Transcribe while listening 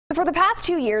For the past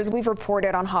 2 years, we've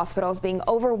reported on hospitals being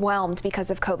overwhelmed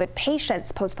because of COVID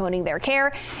patients postponing their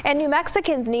care and New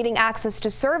Mexicans needing access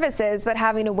to services but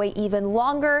having to wait even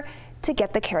longer to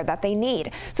get the care that they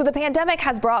need. So the pandemic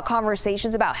has brought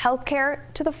conversations about health care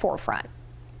to the forefront.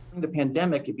 During the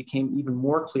pandemic, it became even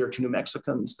more clear to New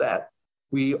Mexicans that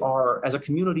we are, as a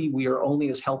community, we are only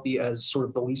as healthy as sort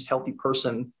of the least healthy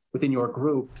person within your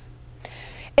group.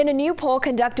 In a new poll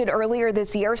conducted earlier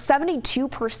this year,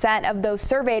 72% of those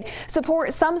surveyed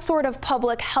support some sort of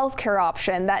public health care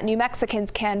option that New Mexicans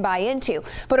can buy into.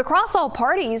 But across all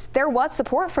parties, there was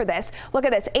support for this. Look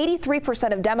at this,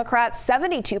 83% of Democrats,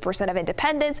 72% of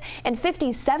independents, and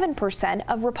 57%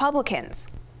 of Republicans.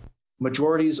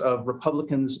 Majorities of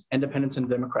Republicans, independents, and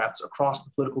Democrats across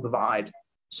the political divide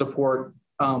support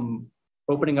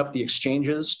opening up the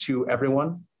exchanges to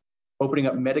everyone, opening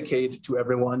up Medicaid to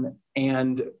everyone,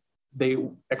 and they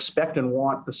expect and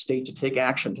want the state to take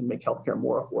action to make healthcare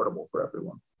more affordable for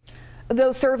everyone.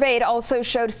 Those surveyed also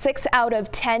showed 6 out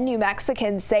of 10 New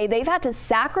Mexicans say they've had to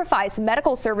sacrifice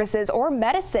medical services or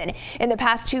medicine in the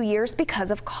past 2 years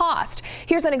because of cost.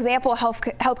 Here's an example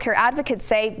healthcare advocates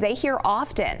say they hear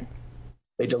often.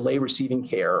 They delay receiving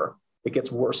care, it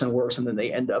gets worse and worse, and then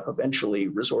they end up eventually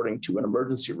resorting to an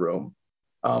emergency room.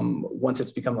 Once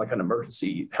it's become like an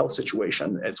emergency health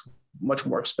situation, it's much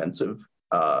more expensive.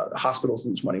 Hospitals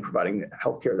lose money providing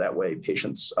healthcare that way.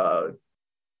 Patients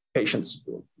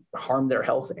harm their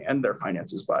health and their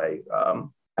finances by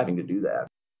having to do that.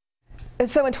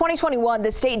 So in 2021,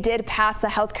 the state did pass the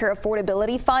Healthcare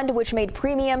Affordability Fund, which made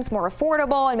premiums more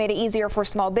affordable and made it easier for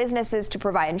small businesses to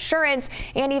provide insurance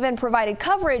and even provided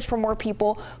coverage for more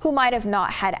people who might have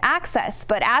not had access.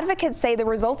 But advocates say the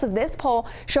results of this poll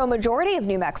show a majority of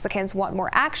New Mexicans want more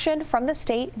action from the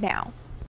state now.